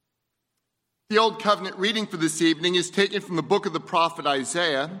The Old Covenant reading for this evening is taken from the book of the prophet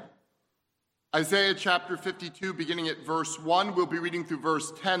Isaiah. Isaiah chapter 52, beginning at verse 1. We'll be reading through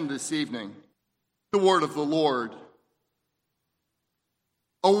verse 10 this evening. The word of the Lord.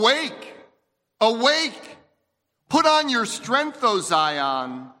 Awake, awake, put on your strength, O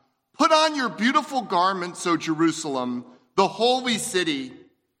Zion. Put on your beautiful garments, O Jerusalem, the holy city.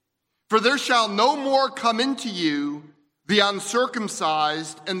 For there shall no more come into you the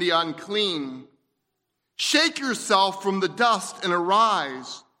uncircumcised and the unclean. Shake yourself from the dust and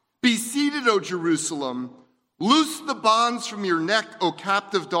arise. Be seated, O Jerusalem. Loose the bonds from your neck, O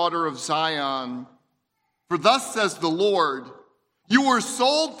captive daughter of Zion. For thus says the Lord, you were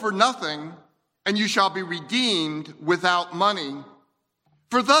sold for nothing, and you shall be redeemed without money.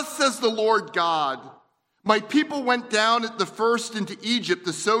 For thus says the Lord God, my people went down at the first into Egypt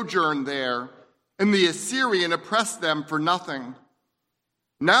to sojourn there, and the Assyrian oppressed them for nothing.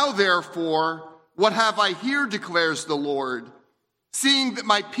 Now, therefore, what have I here, declares the Lord, seeing that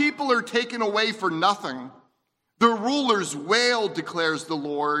my people are taken away for nothing. Their rulers wail, declares the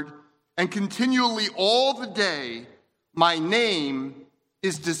Lord, and continually all the day my name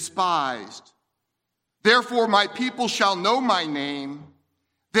is despised. Therefore my people shall know my name.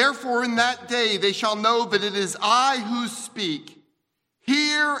 Therefore in that day they shall know that it is I who speak.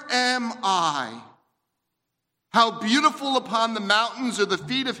 Here am I. How beautiful upon the mountains are the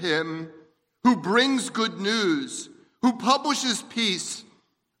feet of him who brings good news, who publishes peace,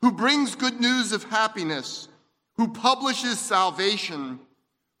 who brings good news of happiness, who publishes salvation,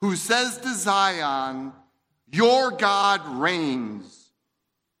 who says to Zion, your God reigns.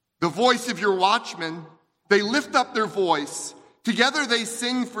 The voice of your watchmen, they lift up their voice. Together they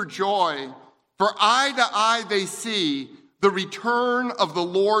sing for joy. For eye to eye they see the return of the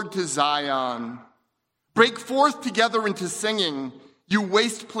Lord to Zion. Break forth together into singing, you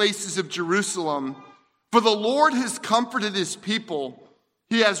waste places of Jerusalem. For the Lord has comforted his people.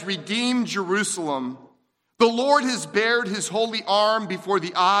 He has redeemed Jerusalem. The Lord has bared his holy arm before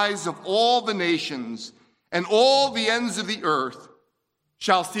the eyes of all the nations, and all the ends of the earth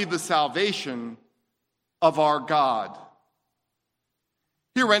shall see the salvation of our God.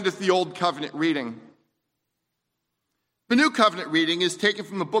 Here endeth the Old Covenant reading. The New Covenant reading is taken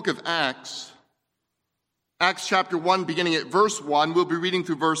from the book of Acts. Acts chapter 1, beginning at verse 1, we'll be reading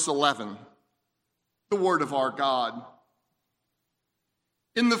through verse 11. The word of our God.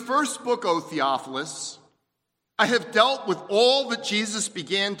 In the first book, O Theophilus, I have dealt with all that Jesus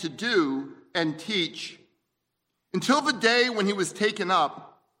began to do and teach until the day when he was taken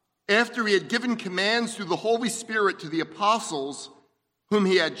up, after he had given commands through the Holy Spirit to the apostles whom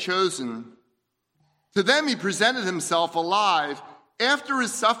he had chosen. To them he presented himself alive after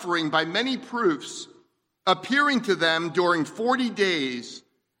his suffering by many proofs, appearing to them during 40 days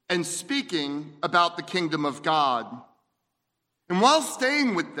and speaking about the kingdom of God. And while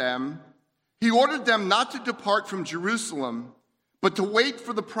staying with them, he ordered them not to depart from Jerusalem, but to wait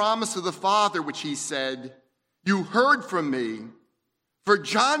for the promise of the Father, which he said, you heard from me. For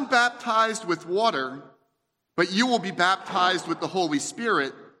John baptized with water, but you will be baptized with the Holy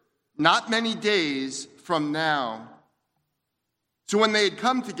Spirit not many days from now. So when they had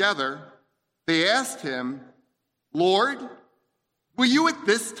come together, they asked him, Lord, will you at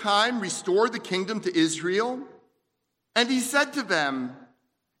this time restore the kingdom to Israel? And he said to them,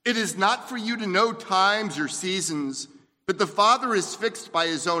 it is not for you to know times or seasons, but the Father is fixed by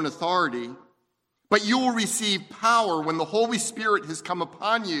his own authority. But you will receive power when the Holy Spirit has come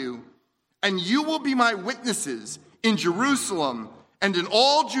upon you, and you will be my witnesses in Jerusalem and in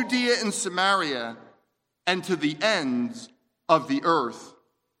all Judea and Samaria and to the ends of the earth.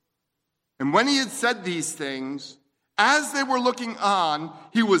 And when he had said these things, as they were looking on,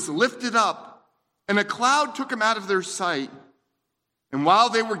 he was lifted up, and a cloud took him out of their sight. And while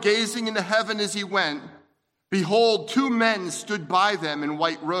they were gazing into heaven as he went, behold, two men stood by them in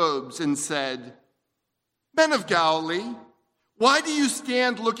white robes and said, Men of Galilee, why do you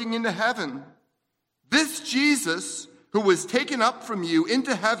stand looking into heaven? This Jesus, who was taken up from you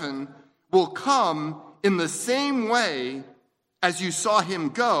into heaven, will come in the same way as you saw him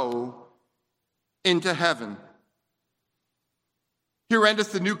go into heaven. Here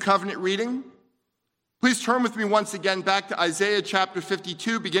endeth the New Covenant reading. Please turn with me once again back to Isaiah chapter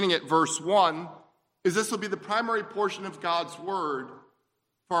 52, beginning at verse 1, as this will be the primary portion of God's word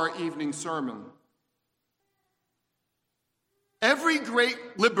for our evening sermon. Every great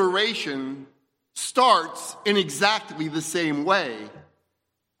liberation starts in exactly the same way,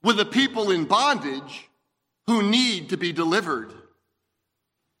 with a people in bondage who need to be delivered.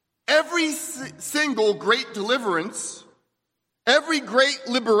 Every single great deliverance, every great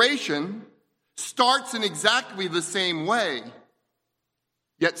liberation starts in exactly the same way.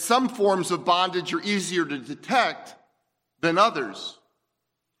 Yet some forms of bondage are easier to detect than others.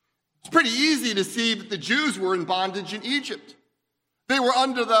 It's pretty easy to see that the Jews were in bondage in Egypt. They were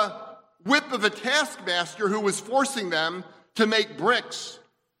under the whip of a taskmaster who was forcing them to make bricks.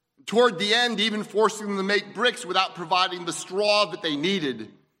 Toward the end, even forcing them to make bricks without providing the straw that they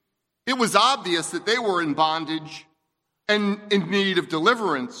needed. It was obvious that they were in bondage and in need of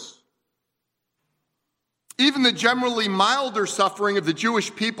deliverance. Even the generally milder suffering of the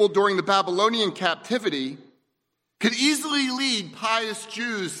Jewish people during the Babylonian captivity could easily lead pious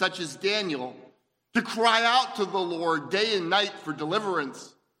Jews such as Daniel to cry out to the Lord day and night for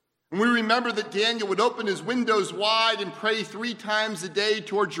deliverance. And we remember that Daniel would open his windows wide and pray 3 times a day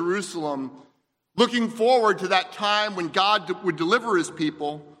toward Jerusalem, looking forward to that time when God would deliver his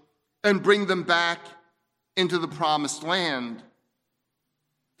people and bring them back into the promised land.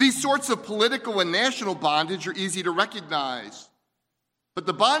 These sorts of political and national bondage are easy to recognize. But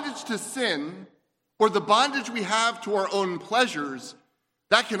the bondage to sin, or the bondage we have to our own pleasures,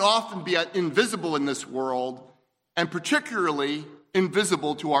 that can often be invisible in this world, and particularly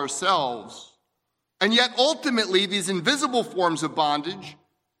invisible to ourselves. And yet ultimately, these invisible forms of bondage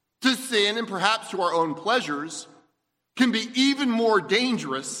to sin and perhaps to our own pleasures can be even more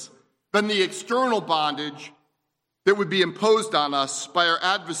dangerous than the external bondage that would be imposed on us by our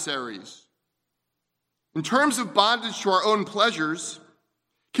adversaries. In terms of bondage to our own pleasures,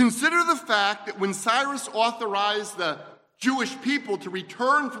 consider the fact that when Cyrus authorized the Jewish people to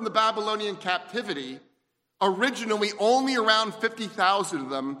return from the Babylonian captivity, originally only around 50,000 of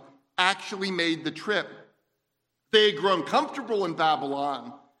them actually made the trip. They had grown comfortable in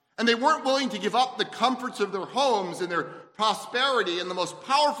Babylon, and they weren't willing to give up the comforts of their homes and their prosperity in the most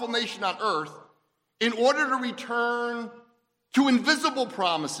powerful nation on earth in order to return to invisible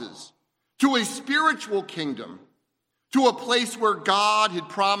promises, to a spiritual kingdom, to a place where God had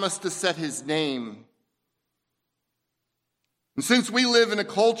promised to set his name. And since we live in a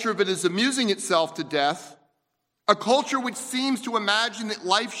culture that is amusing itself to death, a culture which seems to imagine that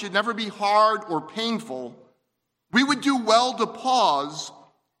life should never be hard or painful, we would do well to pause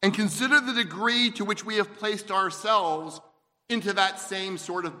and consider the degree to which we have placed ourselves into that same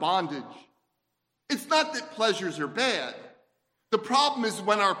sort of bondage. It's not that pleasures are bad. The problem is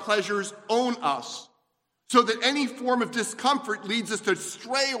when our pleasures own us, so that any form of discomfort leads us to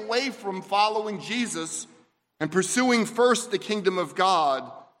stray away from following Jesus and pursuing first the kingdom of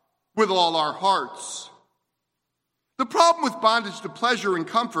God with all our hearts. The problem with bondage to pleasure and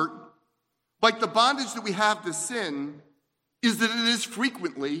comfort, like the bondage that we have to sin, is that it is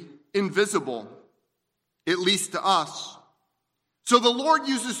frequently invisible, at least to us. So the Lord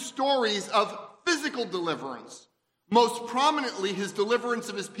uses stories of physical deliverance, most prominently his deliverance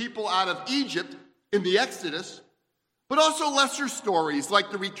of his people out of Egypt in the Exodus, but also lesser stories like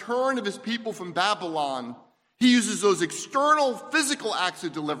the return of his people from Babylon. He uses those external physical acts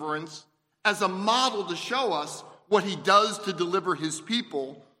of deliverance as a model to show us what he does to deliver his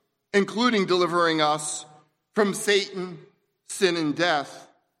people, including delivering us from Satan, sin, and death.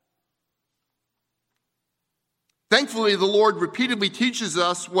 Thankfully, the Lord repeatedly teaches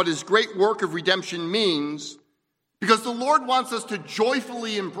us what his great work of redemption means, because the Lord wants us to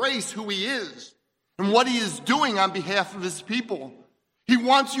joyfully embrace who he is and what he is doing on behalf of his people. He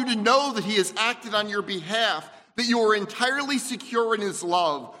wants you to know that he has acted on your behalf, that you are entirely secure in his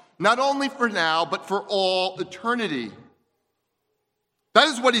love, not only for now, but for all eternity. That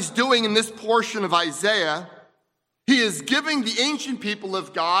is what he's doing in this portion of Isaiah. He is giving the ancient people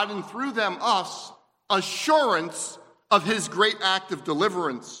of God, and through them us, assurance of his great act of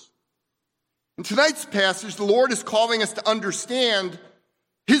deliverance. In tonight's passage, the Lord is calling us to understand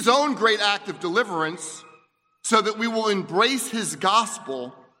his own great act of deliverance so that we will embrace his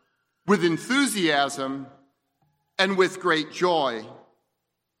gospel with enthusiasm and with great joy.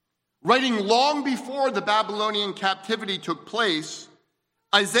 Writing long before the Babylonian captivity took place,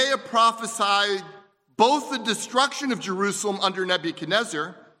 Isaiah prophesied both the destruction of Jerusalem under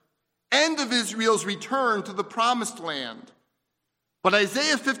Nebuchadnezzar and of Israel's return to the promised land. But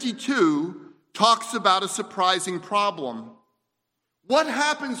Isaiah 52 talks about a surprising problem. What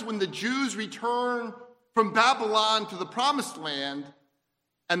happens when the Jews return from Babylon to the promised land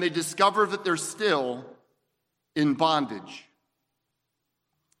and they discover that they're still in bondage?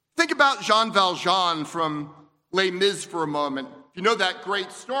 Think about Jean Valjean from Les Mis for a moment. If you know that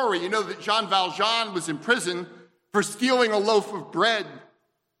great story, you know that Jean Valjean was in prison for stealing a loaf of bread.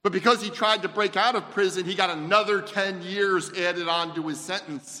 But because he tried to break out of prison, he got another 10 years added on to his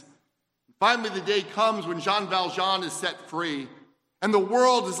sentence. Finally, the day comes when Jean Valjean is set free. And the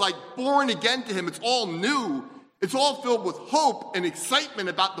world is like born again to him. It's all new. It's all filled with hope and excitement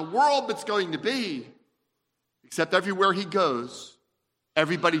about the world that's going to be. Except everywhere he goes,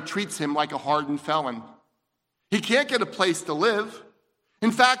 everybody treats him like a hardened felon. He can't get a place to live.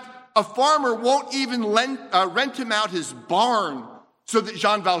 In fact, a farmer won't even rent him out his barn so that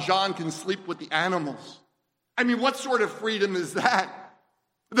Jean Valjean can sleep with the animals. I mean, what sort of freedom is that?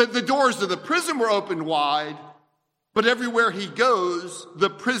 The doors of the prison were opened wide, but everywhere he goes, the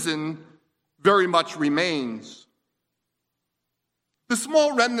prison very much remains. The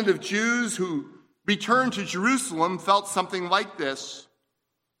small remnant of Jews who returned to Jerusalem felt something like this.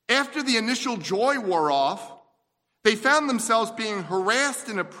 After the initial joy wore off, they found themselves being harassed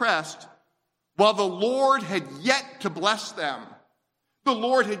and oppressed while the Lord had yet to bless them. The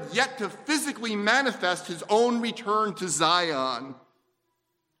Lord had yet to physically manifest his own return to Zion.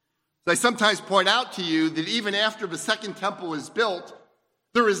 I sometimes point out to you that even after the second temple is built,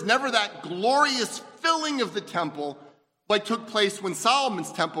 there is never that glorious filling of the temple like took place when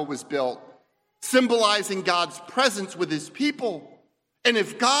Solomon's temple was built, symbolizing God's presence with his people. And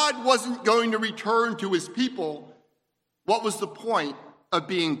if God wasn't going to return to his people, what was the point of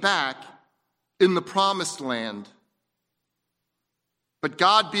being back in the promised land? But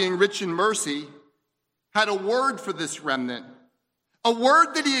God, being rich in mercy, had a word for this remnant, a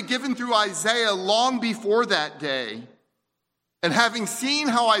word that he had given through Isaiah long before that day. And having seen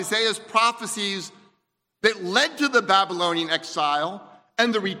how Isaiah's prophecies that led to the Babylonian exile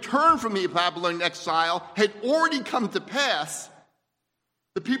and the return from the Babylonian exile had already come to pass,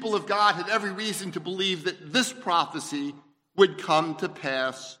 the people of God had every reason to believe that this prophecy would come to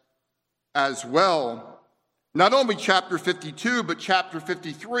pass as well. Not only chapter 52, but chapter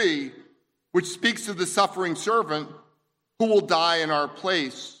 53, which speaks of the suffering servant who will die in our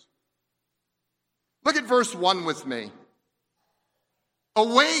place. Look at verse 1 with me.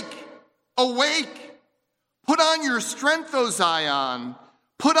 Awake, awake, put on your strength, O Zion.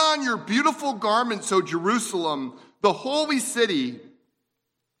 Put on your beautiful garments, O Jerusalem, the holy city.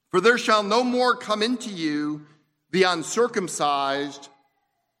 For there shall no more come into you the uncircumcised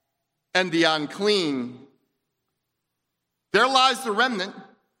and the unclean. There lies the remnant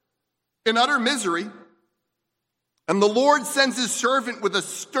in utter misery, and the Lord sends his servant with a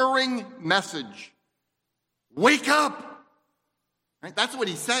stirring message. Wake up! Right? That's what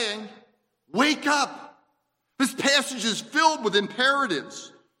he's saying. Wake up! This passage is filled with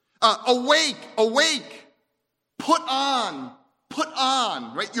imperatives. Awake, awake, put on,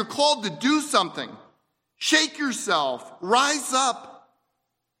 right? You're called to do something. Shake yourself, rise up,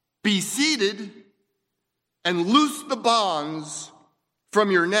 be seated, and loose the bonds from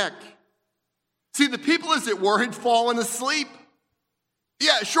your neck. See, the people, as it were, had fallen asleep.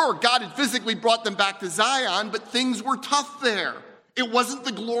 Yeah, sure, God had physically brought them back to Zion, but things were tough there. It wasn't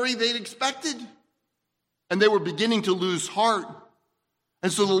the glory they'd expected. And they were beginning to lose heart.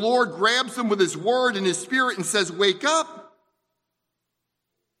 And so the Lord grabs them with his word and his spirit and says, wake up.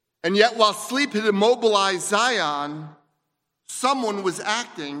 And yet, while sleep had immobilized Zion, someone was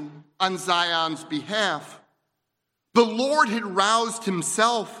acting on Zion's behalf. The Lord had roused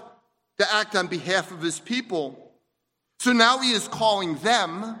himself to act on behalf of his people. So now he is calling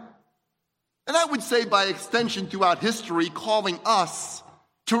them, and I would say by extension throughout history, calling us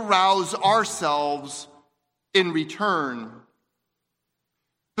to rouse ourselves in return.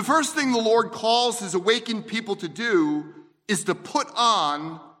 The first thing the Lord calls his awakened people to do is to put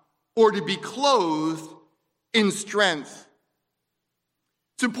on or to be clothed in strength.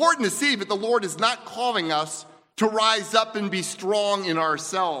 It's important to see that the Lord is not calling us to rise up and be strong in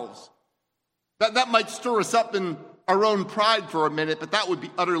ourselves. That might stir us up in our own pride for a minute, but that would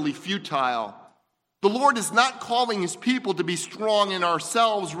be utterly futile. The Lord is not calling his people to be strong in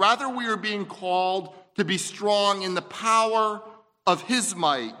ourselves. Rather, we are being called to be strong in the power of his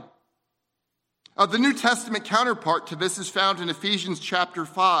might. The New Testament counterpart to this is found in Ephesians chapter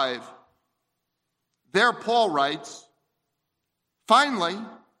 5. There Paul writes, finally,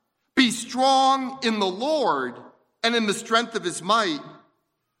 be strong in the Lord and in the strength of his might.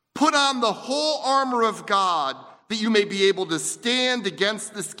 Put on the whole armor of God that you may be able to stand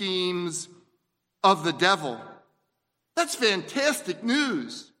against the schemes of the devil. That's fantastic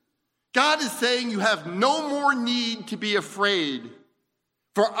news. God is saying you have no more need to be afraid,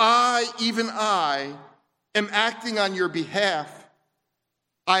 for I, even I, am acting on your behalf.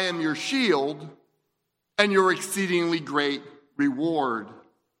 I am your shield and your exceedingly great reward.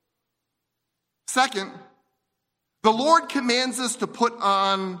 Second, the Lord commands us to put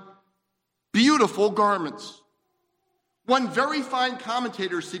on beautiful garments. One very fine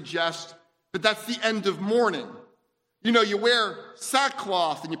commentator suggests that that's the end of mourning. You know, you wear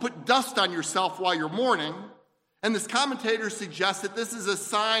sackcloth and you put dust on yourself while you're mourning. And this commentator suggests that this is a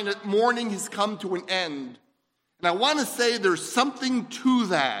sign that mourning has come to an end. And I want to say there's something to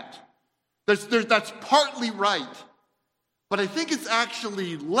that. That's partly right. But I think it's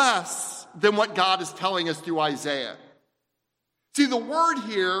actually less than what God is telling us through Isaiah. See, the word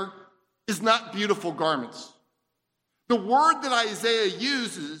here is not beautiful garments. The word that Isaiah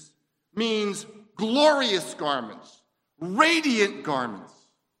uses means glorious garments, radiant garments.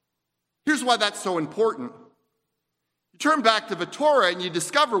 Here's why that's so important. You turn back to the Torah and you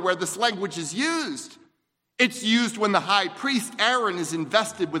discover where this language is used. It's used when the high priest Aaron is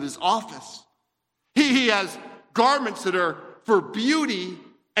invested with his office. He has garments that are for beauty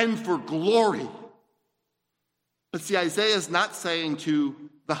and for glory. But see, Isaiah is not saying to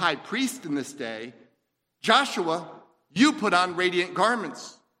the high priest in this day, Joshua, you put on radiant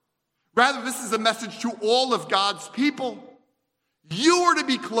garments. Rather, this is a message to all of God's people. You are to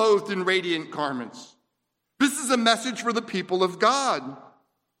be clothed in radiant garments. This is a message for the people of God.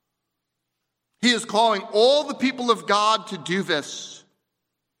 He is calling all the people of God to do this.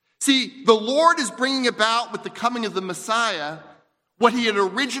 See, the Lord is bringing about with the coming of the Messiah what he had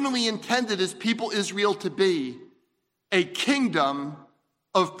originally intended his people Israel to be, a kingdom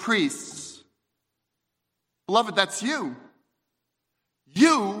of priests. Beloved, that's you.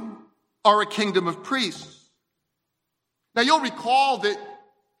 You are a kingdom of priests. Now, you'll recall that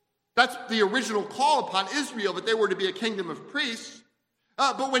that's the original call upon Israel, that they were to be a kingdom of priests.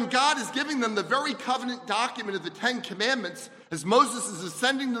 But when God is giving them the very covenant document of the Ten Commandments, as Moses is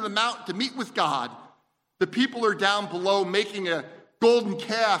ascending to the mountain to meet with God, the people are down below making a golden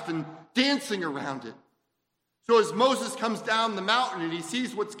calf and dancing around it. So as Moses comes down the mountain and he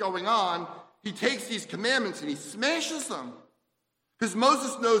sees what's going on, he takes these commandments and he smashes them. Because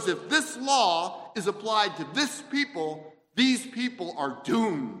Moses knows if this law is applied to this people, these people are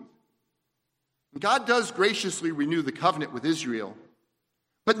doomed. And God does graciously renew the covenant with Israel.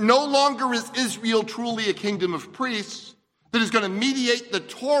 But no longer is Israel truly a kingdom of priests that is going to mediate the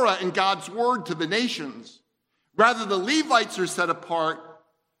Torah and God's word to the nations. Rather, the Levites are set apart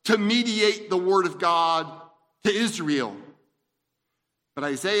to mediate the word of God to Israel. But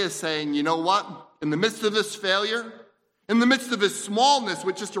Isaiah is saying, you know what? In the midst of this failure, in the midst of his smallness,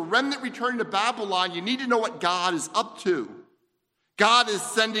 with just a remnant returning to Babylon, you need to know what God is up to. God is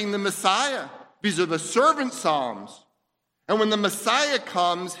sending the Messiah. These are the servant psalms. And when the Messiah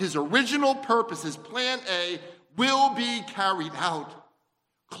comes, his original purpose, his plan A, will be carried out.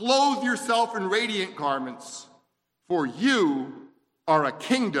 Clothe yourself in radiant garments, for you are a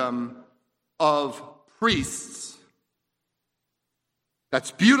kingdom of priests.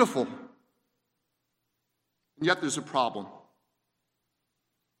 That's beautiful. And yet there's a problem.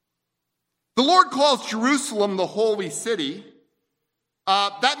 The Lord calls Jerusalem the holy city.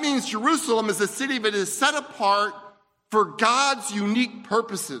 That means Jerusalem is a city that is set apart for God's unique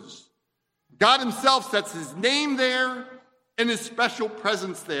purposes. God himself sets his name there and his special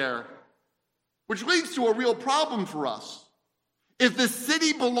presence there, which leads to a real problem for us. If the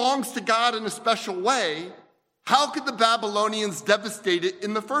city belongs to God in a special way, how could the Babylonians devastate it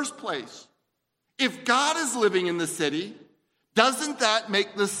in the first place? If God is living in the city, doesn't that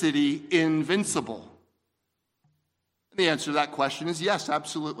make the city invincible? And the answer to that question is yes,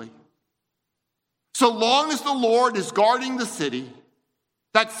 absolutely. So long as the Lord is guarding the city,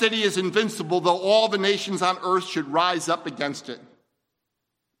 that city is invincible, though all the nations on earth should rise up against it.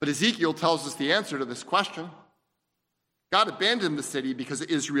 But Ezekiel tells us the answer to this question. God abandoned the city because of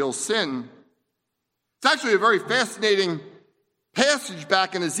Israel's sin. It's actually a very fascinating passage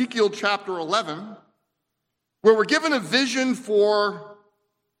back in Ezekiel chapter 11, where we're given a vision for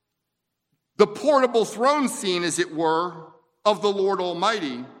the portable throne scene, as it were, of the Lord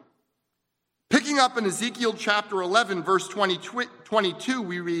Almighty. Picking up in Ezekiel chapter 11, verse 22,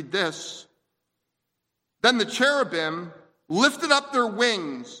 we read this. Then the cherubim lifted up their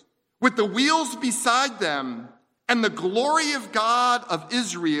wings with the wheels beside them, and the glory of God of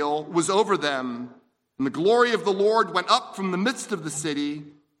Israel was over them. And the glory of the Lord went up from the midst of the city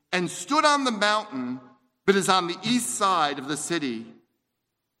and stood on the mountain that is on the east side of the city.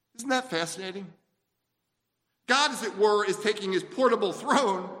 Isn't that fascinating? God, as it were, is taking his portable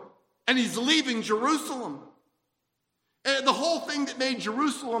throne and he's leaving Jerusalem. And the whole thing that made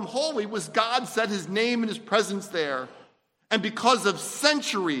Jerusalem holy was God set his name and his presence there. And because of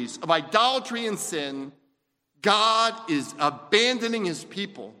centuries of idolatry and sin, God is abandoning his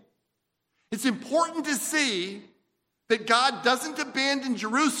people. It's important to see that God doesn't abandon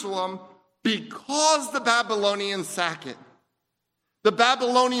Jerusalem because the Babylonians sack it. The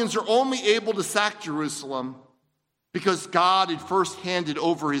Babylonians are only able to sack Jerusalem because God had first handed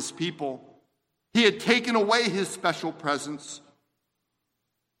over his people. He had taken away his special presence.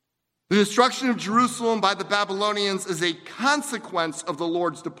 The destruction of Jerusalem by the Babylonians is a consequence of the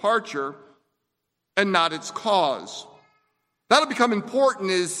Lord's departure and not its cause. That'll become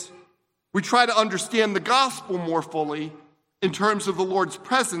important as we try to understand the gospel more fully in terms of the Lord's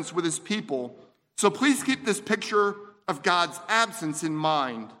presence with his people. So please keep this picture of God's absence in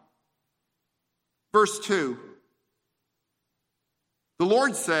mind. Verse 2. The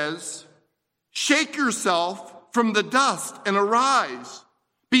Lord says, "Shake yourself from the dust and arise.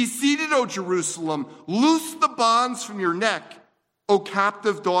 Be seated, O Jerusalem. Loose the bonds from your neck, O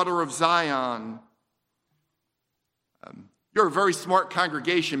captive daughter of Zion." You're a very smart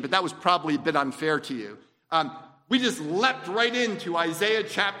congregation, but that was probably a bit unfair to you. We just leapt right into Isaiah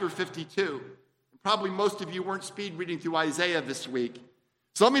chapter 52. Probably most of you weren't speed reading through Isaiah this week.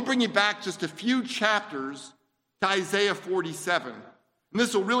 So let me bring you back just a few chapters to Isaiah 47. And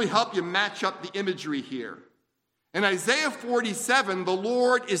this will really help you match up the imagery here. In Isaiah 47, the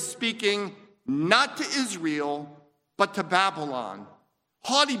Lord is speaking not to Israel, but to Babylon.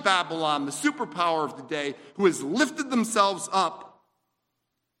 Haughty Babylon, the superpower of the day, who has lifted themselves up.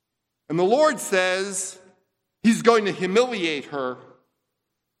 And the Lord says he's going to humiliate her.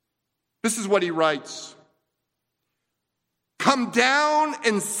 This is what he writes. "Come down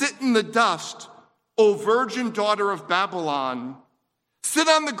and sit in the dust, O virgin daughter of Babylon. Sit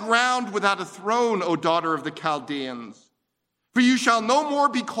on the ground without a throne, O daughter of the Chaldeans. For you shall no more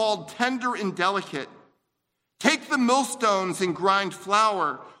be called tender and delicate. Take the millstones and grind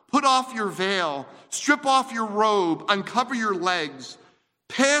flour. Put off your veil. Strip off your robe. Uncover your legs.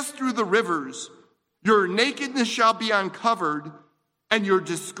 Pass through the rivers. Your nakedness shall be uncovered, and your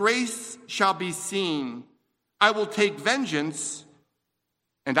disgrace shall be seen. I will take vengeance,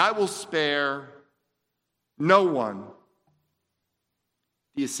 and I will spare no one."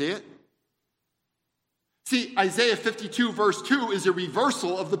 Do you see it? See, Isaiah 52 verse 2 is a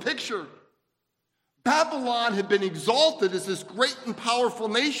reversal of the picture. Babylon had been exalted as this great and powerful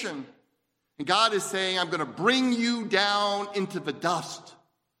nation. And God is saying, "I'm going to bring you down into the dust."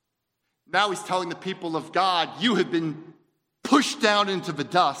 Now he's telling the people of God, "You have been pushed down into the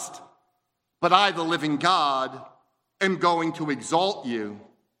dust, but I, the living God, am going to exalt you."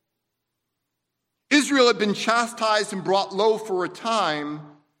 Israel had been chastised and brought low for a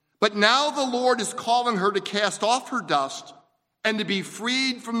time, but now the Lord is calling her to cast off her dust and to be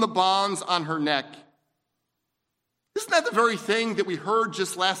freed from the bonds on her neck. Isn't that the very thing that we heard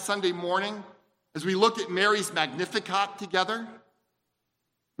just last Sunday morning as we looked at Mary's Magnificat together?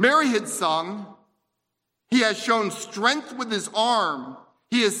 Mary had sung, "He has shown strength with his arm.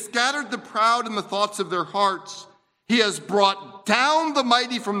 He has scattered the proud in the thoughts of their hearts. He has brought down the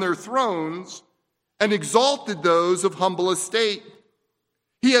mighty from their thrones and exalted those of humble estate.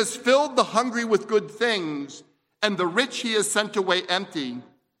 He has filled the hungry with good things, and the rich he has sent away empty.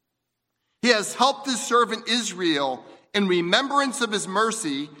 He has helped his servant Israel in remembrance of his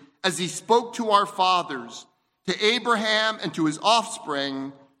mercy as he spoke to our fathers, to Abraham and to his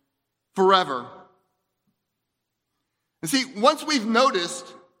offspring forever." And see, once we've noticed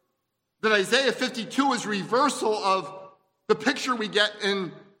that Isaiah 52 is reversal of the picture we get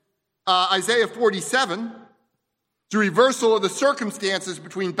in Isaiah 47, it's a reversal of the circumstances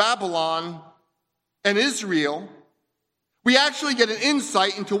between Babylon and Israel, we actually get an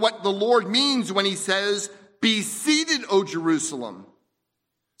insight into what the Lord means when he says, "Be seated, O Jerusalem."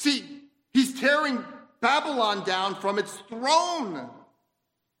 See, he's tearing Babylon down from its throne.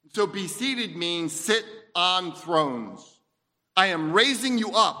 So be seated means sit on thrones. I am raising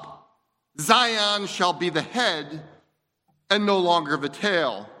you up. Zion shall be the head and no longer the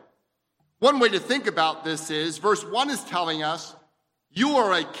tail. One way to think about this is, verse 1 is telling us, you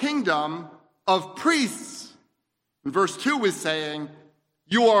are a kingdom of priests. And verse 2 is saying,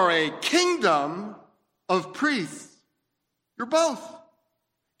 you are a kingdom of priests. You're both.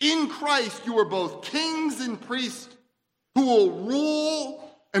 In Christ, you are both kings and priests who will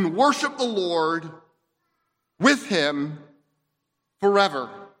rule and worship the Lord with him forever.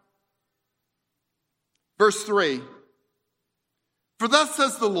 Verse 3, for thus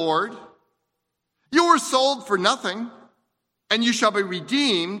says the Lord, you were sold for nothing, and you shall be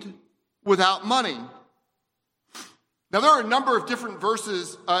redeemed without money. Now, there are a number of different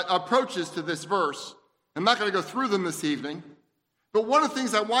approaches to this verse. I'm not going to go through them this evening. But one of the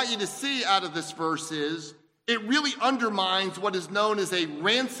things I want you to see out of this verse is it really undermines what is known as a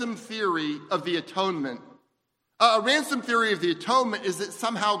ransom theory of the atonement. A ransom theory of the atonement is that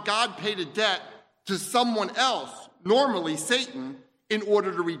somehow God paid a debt to someone else, normally Satan, in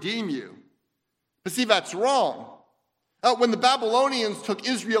order to redeem you. But see, that's wrong. When the Babylonians took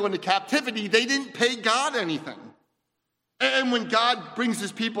Israel into captivity, they didn't pay God anything. And when God brings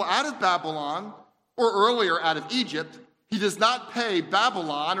his people out of Babylon, or earlier out of Egypt, he does not pay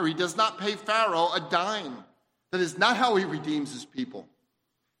Babylon or he does not pay Pharaoh a dime. That is not how he redeems his people.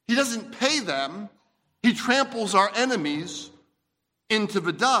 He doesn't pay them. He tramples our enemies into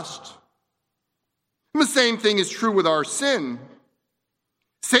the dust. And the same thing is true with our sin.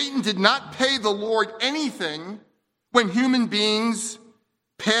 Satan did not pay the Lord anything when human beings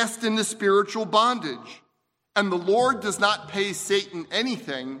passed into spiritual bondage. And the Lord does not pay Satan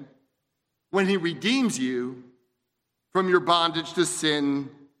anything when he redeems you from your bondage to sin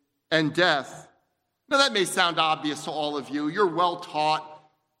and death. Now that may sound obvious to all of you. You're well taught.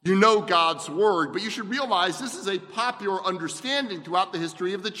 You know God's word, but you should realize this is a popular understanding throughout the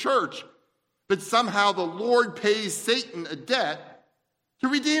history of the church. That somehow the Lord pays Satan a debt to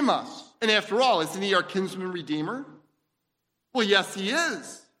redeem us. And after all, isn't he our kinsman redeemer? Well, yes, he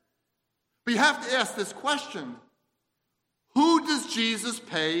is. But you have to ask this question. Who does Jesus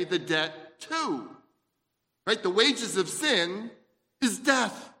pay the debt to? Right? The wages of sin is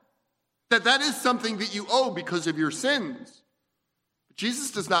death. That is something that you owe because of your sins. But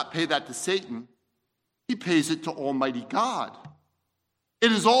Jesus does not pay that to Satan. He pays it to Almighty God.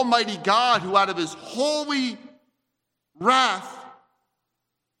 It is Almighty God who out of his holy wrath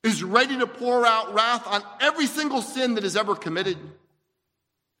is ready to pour out wrath on every single sin that is ever committed.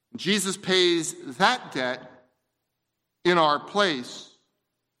 Jesus pays that debt in our place.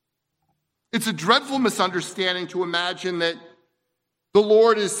 It's a dreadful misunderstanding to imagine that the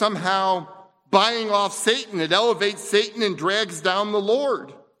Lord is somehow buying off Satan. It elevates Satan and drags down the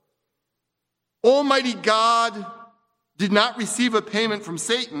Lord. Almighty God did not receive a payment from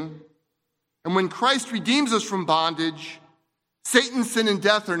Satan. And when Christ redeems us from bondage, Satan's sin and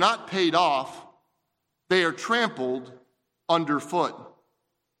death are not paid off. They are trampled underfoot.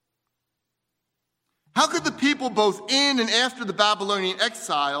 How could the people both in and after the Babylonian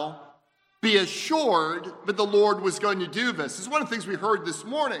exile be assured that the Lord was going to do this? This is one of the things we heard this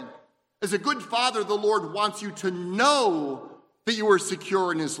morning. As a good father, the Lord wants you to know that you are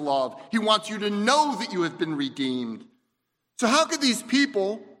secure in his love. He wants you to know that you have been redeemed. So how could these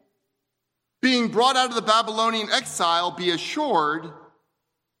people, being brought out of the Babylonian exile, be assured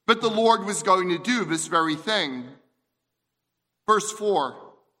that the Lord was going to do this very thing? Verse 4.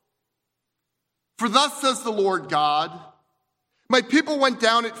 For thus says the Lord God, my people went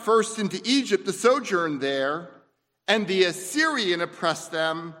down at first into Egypt to sojourn there, and the Assyrian oppressed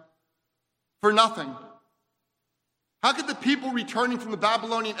them for nothing. How could the people returning from the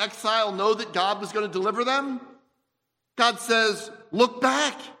Babylonian exile know that God was going to deliver them? God says, look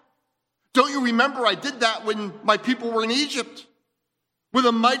back. Don't you remember I did that when my people were in Egypt? With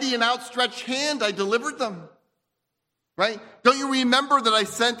a mighty and outstretched hand, I delivered them. Right? Don't you remember that I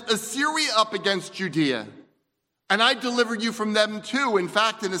sent Assyria up against Judea? And I delivered you from them too. In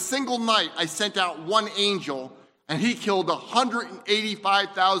fact, in a single night, I sent out one angel, and he killed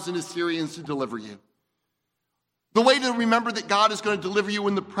 185,000 Assyrians to deliver you. The way to remember that God is going to deliver you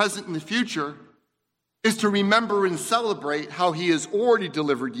in the present and the future is to remember and celebrate how he has already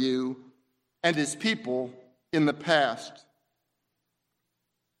delivered you and his people in the past.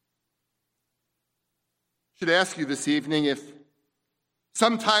 I should ask you this evening if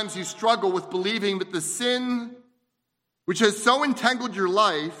sometimes you struggle with believing that the sin which has so entangled your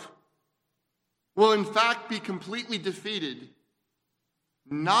life will in fact be completely defeated,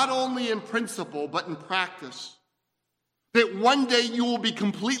 not only in principle but in practice. That one day you will be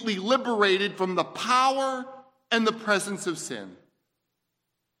completely liberated from the power and the presence of sin.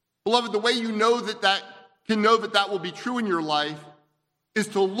 Beloved, the way you know that will be true in your life is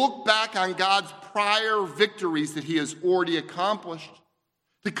to look back on God's prior victories that he has already accomplished.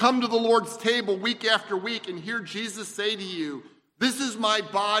 To come to the Lord's table week after week and hear Jesus say to you, this is my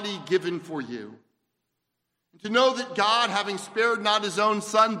body given for you. And to know that God, having spared not his own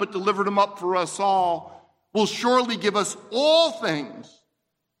son, but delivered him up for us all, will surely give us all things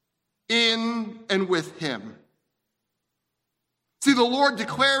in and with him. See, the Lord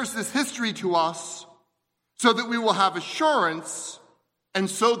declares this history to us so that we will have assurance and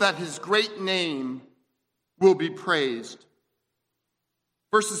so that his great name will be praised.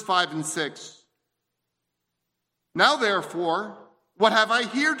 Verses 5 and 6. Now therefore, what have I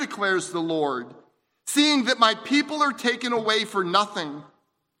here, declares the Lord, seeing that my people are taken away for nothing?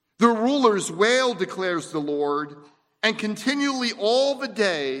 The rulers wail, declares the Lord, and continually all the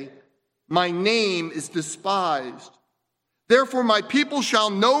day my name is despised. Therefore my people shall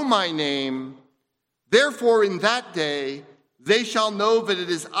know my name. Therefore in that day they shall know that it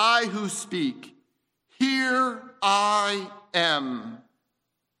is I who speak. Hear I am.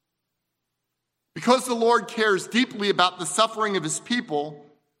 Because the Lord cares deeply about the suffering of his people,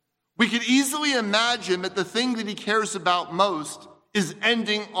 we could easily imagine that the thing that he cares about most is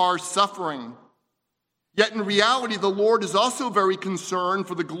ending our suffering. Yet in reality, the Lord is also very concerned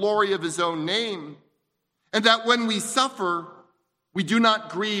for the glory of his own name, and that when we suffer, we do not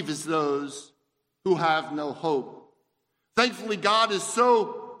grieve as those who have no hope. Thankfully, God has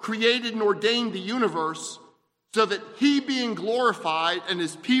so created and ordained the universe so that he being glorified and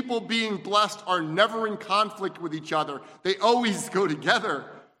his people being blessed are never in conflict with each other. They always go together.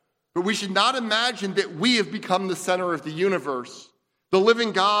 But we should not imagine that we have become the center of the universe. The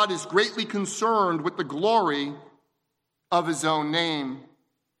living God is greatly concerned with the glory of his own name.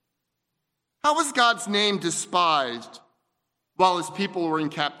 How was God's name despised while his people were in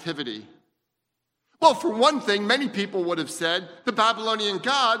captivity? Well, for one thing, many people would have said the Babylonian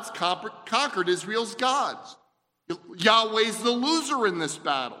gods conquered Israel's gods. Yahweh's the loser in this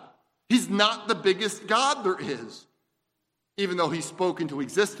battle. He's not the biggest God there is, even though he spoke into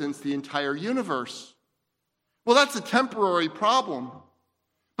existence the entire universe. Well, that's a temporary problem.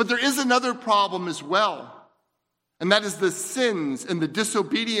 But there is another problem as well, and that is the sins and the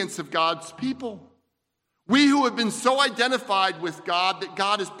disobedience of God's people. We who have been so identified with God that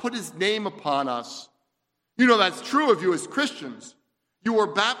God has put his name upon us. You know that's true of you as Christians. You were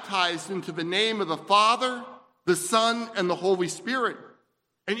baptized into the name of the Father, the Son, and the Holy Spirit.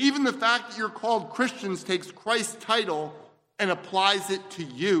 And even the fact that you're called Christians takes Christ's title and applies it to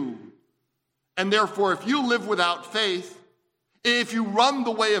you. And therefore, if you live without faith, if you run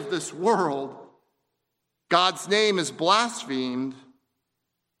the way of this world, God's name is blasphemed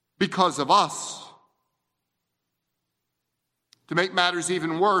because of us. To make matters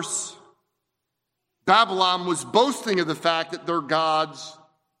even worse, Babylon was boasting of the fact that their gods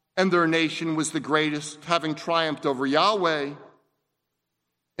and their nation was the greatest, having triumphed over Yahweh.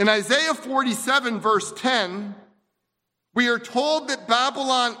 In Isaiah 47, verse 10, we are told that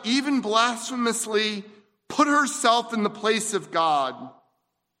Babylon even blasphemously put herself in the place of God.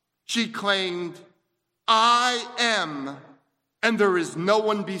 She claimed, I am, and there is no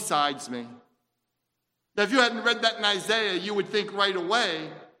one besides me. Now, if you hadn't read that in Isaiah, you would think right away,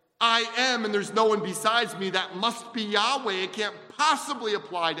 I am, and there's no one besides me. That must be Yahweh. It can't possibly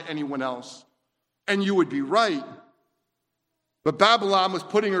apply to anyone else. And you would be right. But Babylon was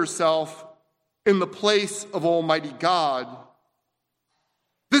putting herself in the place of Almighty God.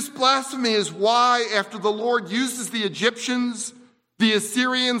 This blasphemy is why, after the Lord uses the Egyptians, the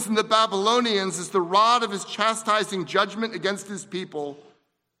Assyrians, and the Babylonians as the rod of his chastising judgment against his people,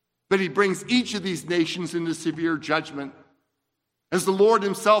 that he brings each of these nations into severe judgment. As the Lord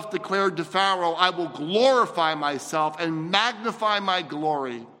himself declared to Pharaoh, I will glorify myself and magnify my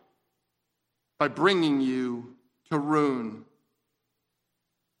glory by bringing you to ruin.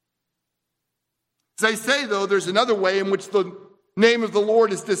 As I say, though, there's another way in which the name of the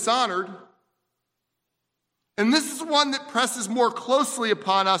Lord is dishonored. And this is one that presses more closely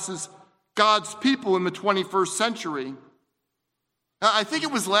upon us as God's people in the 21st century. Now, I think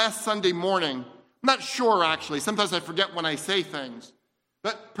it was last Sunday morning. I'm not sure, actually. Sometimes I forget when I say things.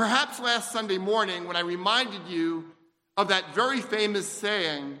 But perhaps last Sunday morning when I reminded you of that very famous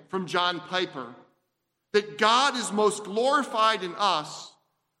saying from John Piper, that God is most glorified in us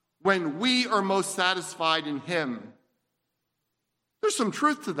when we are most satisfied in him. There's some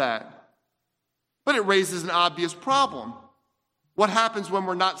truth to that. But it raises an obvious problem. What happens when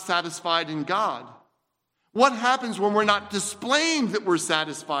we're not satisfied in God? What happens when we're not displaying that we're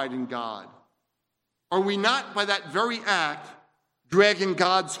satisfied in God? Are we not, by that very act, dragging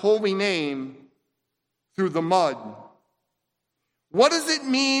God's holy name through the mud? What does it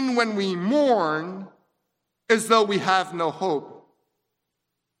mean when we mourn as though we have no hope?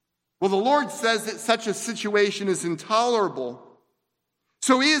 Well, the Lord says that such a situation is intolerable.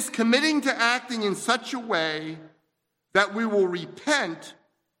 So he is committing to acting in such a way that we will repent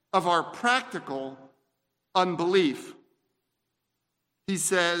of our practical unbelief. He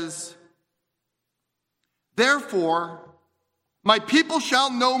says, therefore, my people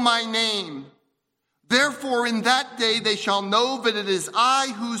shall know my name. Therefore, in that day they shall know that it is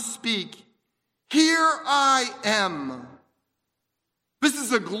I who speak. Here I am. This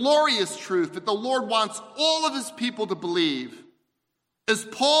is a glorious truth that the Lord wants all of his people to believe. As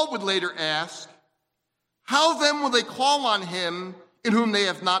Paul would later ask, how then will they call on him in whom they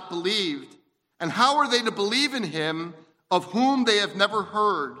have not believed? And how are they to believe in him of whom they have never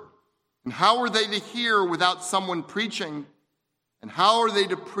heard? And how are they to hear without someone preaching? And how are they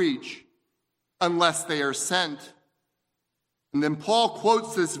to preach unless they are sent? And then Paul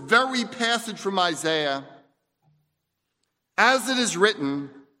quotes this very passage from Isaiah. As it is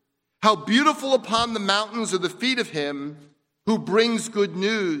written, how beautiful upon the mountains are the feet of him who brings good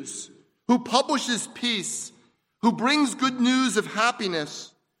news, who publishes peace, who brings good news of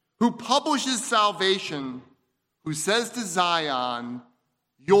happiness, who publishes salvation, who says to Zion,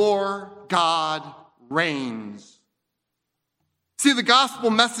 your God reigns. See, the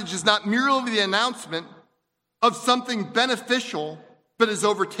gospel message is not merely the announcement of something beneficial that has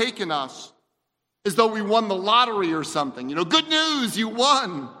overtaken us, as though we won the lottery or something. Good news, you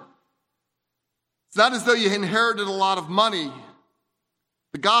won. It's not as though you inherited a lot of money.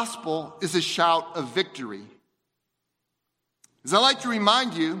 The gospel is a shout of victory. As I like to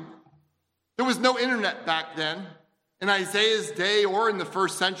remind you, there was no internet back then, in Isaiah's day or in the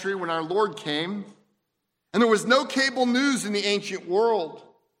first century when our Lord came. And there was no cable news in the ancient world.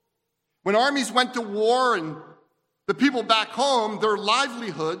 When armies went to war and the people back home, their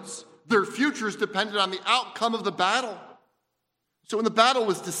livelihoods, their futures depended on the outcome of the battle. So when the battle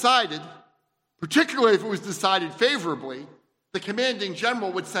was decided, particularly if it was decided favorably, the commanding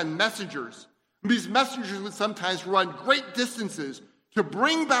general would send messengers. And these messengers would sometimes run great distances to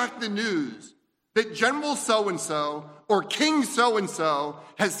bring back the news that General so-and-so or King so-and-so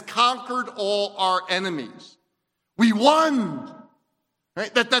has conquered all our enemies. We won,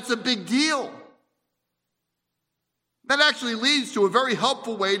 right? That's a big deal. That actually leads to a very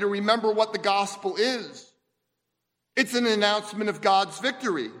helpful way to remember what the gospel is. It's an announcement of God's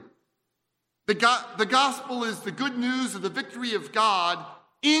victory. The gospel is the good news of the victory of God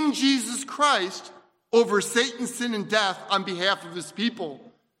in Jesus Christ over Satan, sin, and death on behalf of his people.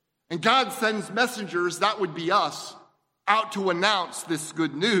 And God sends messengers, that would be us, out to announce this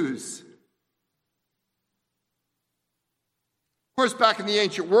good news. Of course, back in the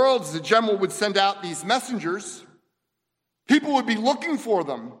ancient world, as the general would send out these messengers, people would be looking for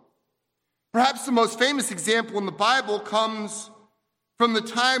them. Perhaps the most famous example in the Bible comes from the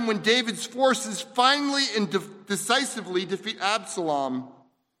time when David's forces finally and decisively defeat Absalom.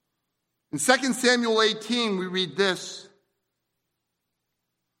 In 2 Samuel 18, we read this.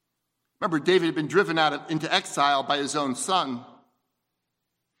 Remember, David had been driven into exile by his own son.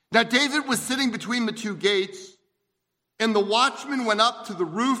 Now, David was sitting between the two gates, and the watchman went up to the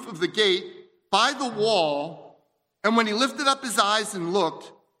roof of the gate by the wall, and when he lifted up his eyes and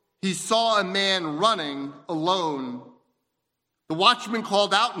looked, he saw a man running alone. The watchman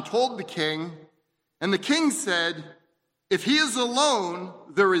called out and told the king, and the king said, if he is alone,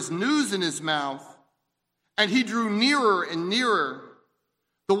 there is news in his mouth. And he drew nearer and nearer.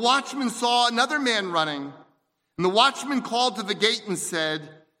 The watchman saw another man running, and the watchman called to the gate and said,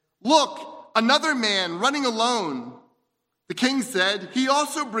 look, another man running alone. The king said, he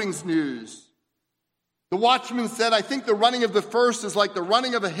also brings news. The watchman said, I think the running of the first is like the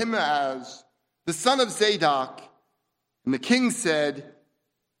running of Ahimaaz, the son of Zadok. And the king said,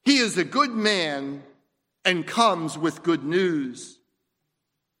 he is a good man and comes with good news.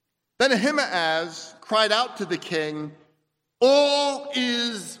 Then Ahimaaz cried out to the king, all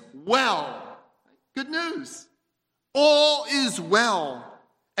is well. Good news. All is well.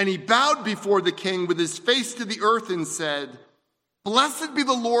 And he bowed before the king with his face to the earth and said, blessed be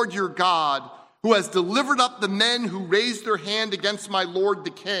the Lord your God, who has delivered up the men who raised their hand against my lord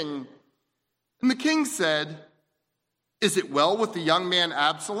the king. And the king said, is it well with the young man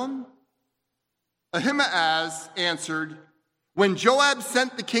Absalom? Ahimaaz answered, when Joab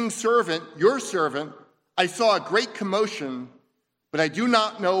sent the king's servant, your servant, I saw a great commotion, but I do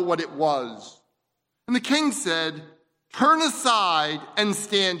not know what it was. And the king said, turn aside and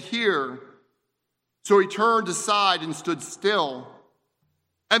stand here. So he turned aside and stood still.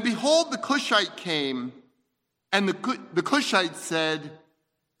 And behold, the Cushite came, and the Cushite said,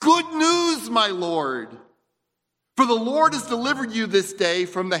 good news, my lord, for the Lord has delivered you this day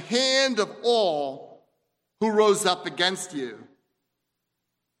from the hand of all who rose up against you.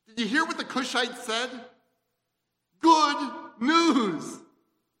 Did you hear what the Cushite said? Good news.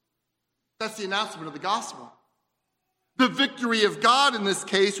 That's the announcement of the gospel. The victory of God in this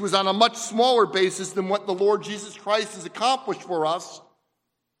case was on a much smaller basis than what the Lord Jesus Christ has accomplished for us,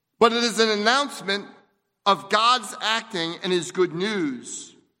 but it is an announcement of God's acting and his good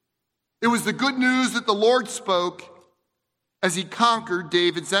news. It was the good news that the Lord spoke as he conquered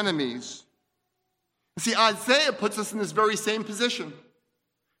David's enemies. See, Isaiah puts us in this very same position.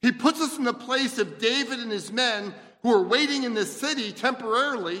 He puts us in the place of David and his men who are waiting in this city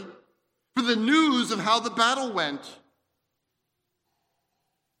temporarily for the news of how the battle went.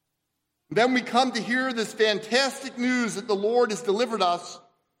 Then we come to hear this fantastic news that the Lord has delivered us,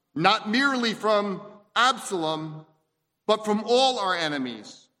 not merely from Absalom, but from all our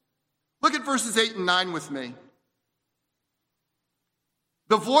enemies. Look at verses 8 and 9 with me.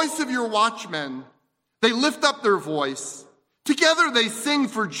 The voice of your watchmen, they lift up their voice. Together they sing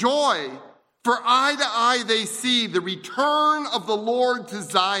for joy. For eye to eye they see the return of the Lord to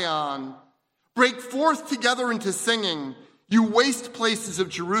Zion. Break forth together into singing, you waste places of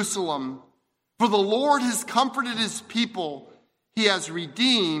Jerusalem. For the Lord has comforted his people. He has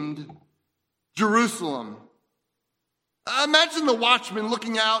redeemed Jerusalem. Imagine the watchmen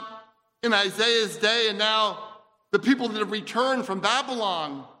looking out in Isaiah's day, and now the people that have returned from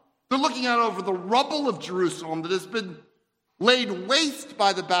Babylon. They're looking out over the rubble of Jerusalem that has been laid waste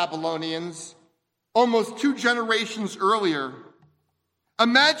by the Babylonians almost 2 generations earlier.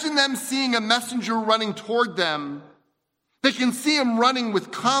 Imagine them seeing a messenger running toward them. They can see him running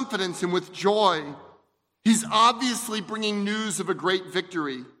with confidence and with joy. He's obviously bringing news of a great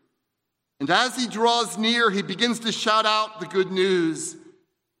victory. And as he draws near, he begins to shout out the good news.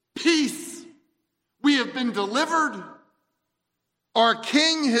 Peace! We have been delivered. Our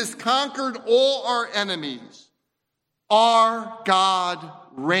King has conquered all our enemies. Our God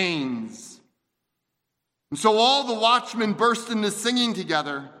reigns. And so all the watchmen burst into singing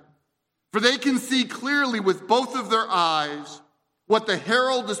together, for they can see clearly with both of their eyes what the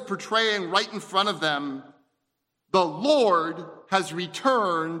herald is portraying right in front of them. The Lord has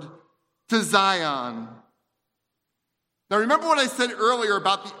returned to Zion. Now remember what I said earlier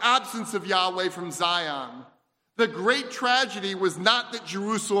about the absence of Yahweh from Zion. The great tragedy was not that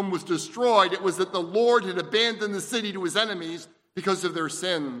Jerusalem was destroyed, it was that the Lord had abandoned the city to his enemies because of their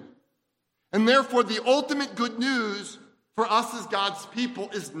sin. And therefore, the ultimate good news for us as God's people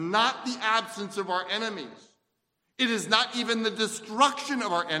is not the absence of our enemies. It is not even the destruction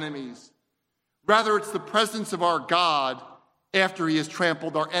of our enemies. Rather, it's the presence of our God after he has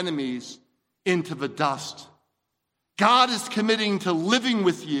trampled our enemies into the dust. God is committing to living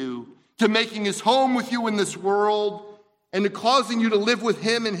with you, to making his home with you in this world, and to causing you to live with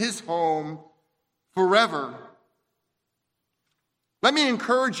him in his home forever. Let me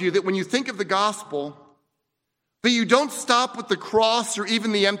encourage you that when you think of the gospel, that you don't stop with the cross or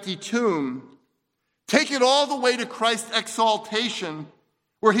even the empty tomb. Take it all the way to Christ's exaltation,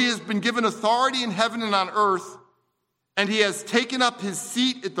 where he has been given authority in heaven and on earth, and he has taken up his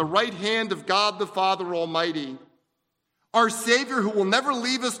seat at the right hand of God the Father Almighty. Our Savior, who will never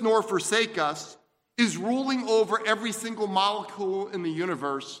leave us nor forsake us, is ruling over every single molecule in the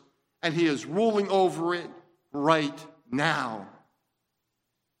universe, and he is ruling over it right now.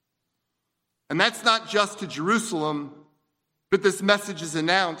 And that's not just to Jerusalem, but this message is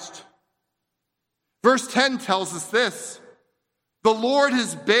announced. Verse 10 tells us this: the Lord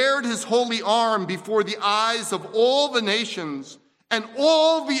has bared his holy arm before the eyes of all the nations, and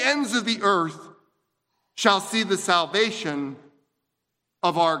all the ends of the earth shall see the salvation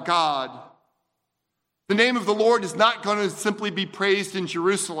of our God. The name of the Lord is not going to simply be praised in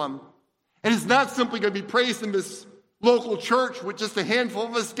Jerusalem. It is not simply going to be praised in this local church with just a handful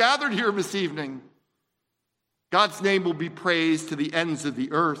of us gathered here this evening. God's name will be praised to the ends of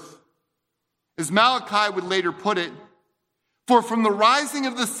the earth. As Malachi would later put it, for from the rising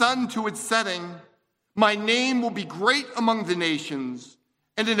of the sun to its setting, my name will be great among the nations,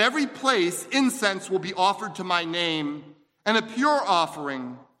 and in every place incense will be offered to my name, and a pure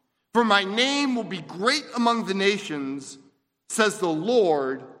offering. For my name will be great among the nations, says the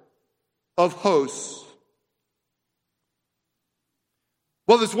Lord of hosts.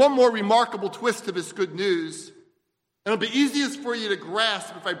 Well, there's one more remarkable twist to this good news. And it'll be easiest for you to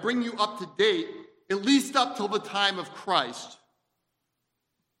grasp if I bring you up to date, at least up till the time of Christ.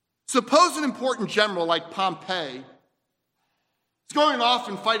 Suppose an important general like Pompey is going off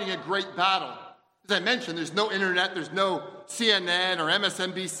and fighting a great battle. As I mentioned, there's no internet, there's no CNN or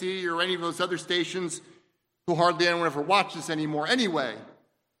MSNBC or any of those other stations who hardly anyone ever watches anymore anyway.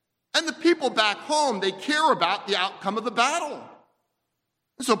 And the people back home, they care about the outcome of the battle.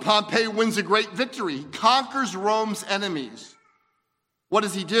 So Pompey wins a great victory. He conquers Rome's enemies. What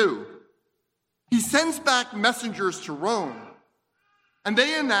does he do? He sends back messengers to Rome, and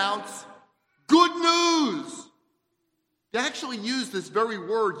they announce good news. They actually use this very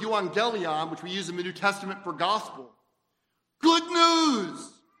word, euangelion, which we use in the New Testament for gospel. Good news!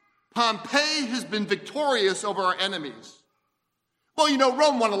 Pompey has been victorious over our enemies. Well, you know,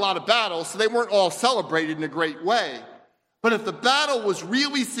 Rome won a lot of battles, so they weren't all celebrated in a great way. But if the battle was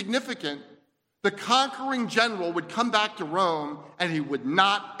really significant, the conquering general would come back to Rome and he would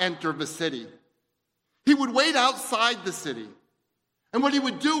not enter the city. He would wait outside the city. And what he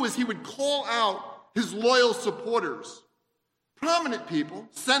would do is he would call out his loyal supporters, prominent people,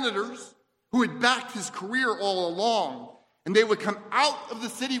 senators, who had backed his career all along. And they would come out of the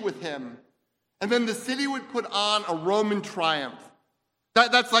city with him. And then the city would put on a Roman triumph.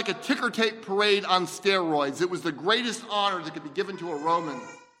 That's like a ticker tape parade on steroids. It was the greatest honor that could be given to a Roman.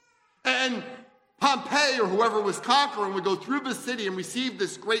 And Pompey, or whoever was conquering, would go through the city and receive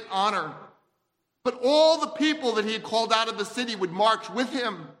this great honor. But all the people that he had called out of the city would march with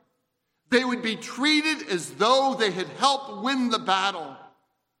him. They would be treated as though they had helped win the battle,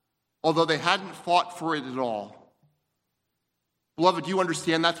 although they hadn't fought for it at all. Beloved, do you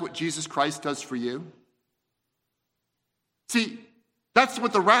understand that's what Jesus Christ does for you? See, that's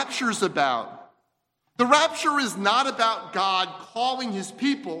what the rapture is about. The rapture is not about God calling his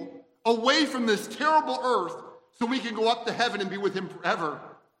people away from this terrible earth so we can go up to heaven and be with him forever.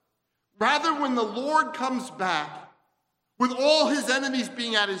 Rather, when the Lord comes back, with all his enemies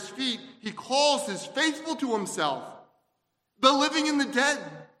being at his feet, he calls his faithful to himself, the living and the dead.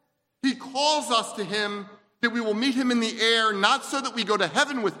 He calls us to him that we will meet him in the air, not so that we go to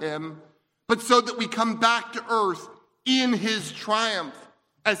heaven with him, but so that we come back to earth in his triumph,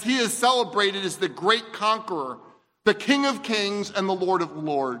 as he is celebrated as the great conqueror, the King of Kings and the Lord of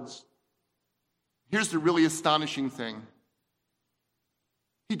Lords. Here's the really astonishing thing.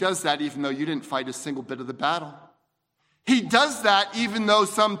 He does that even though you didn't fight a single bit of the battle. He does that even though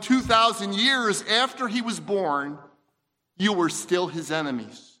some 2,000 years after he was born, you were still his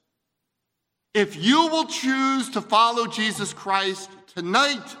enemies. If you will choose to follow Jesus Christ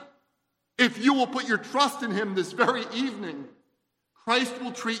tonight, if you will put your trust in him this very evening, Christ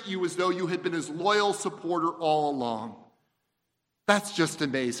will treat you as though you had been his loyal supporter all along. That's just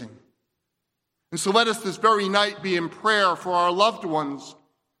amazing. And so let us this very night be in prayer for our loved ones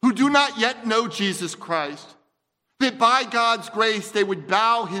who do not yet know Jesus Christ, that by God's grace they would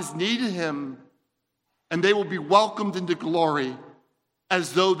bow his knee to him and they will be welcomed into glory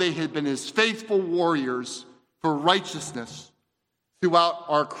as though they had been his faithful warriors for righteousness throughout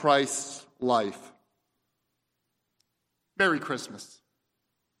our Christ's life. Merry Christmas.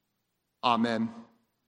 Amen.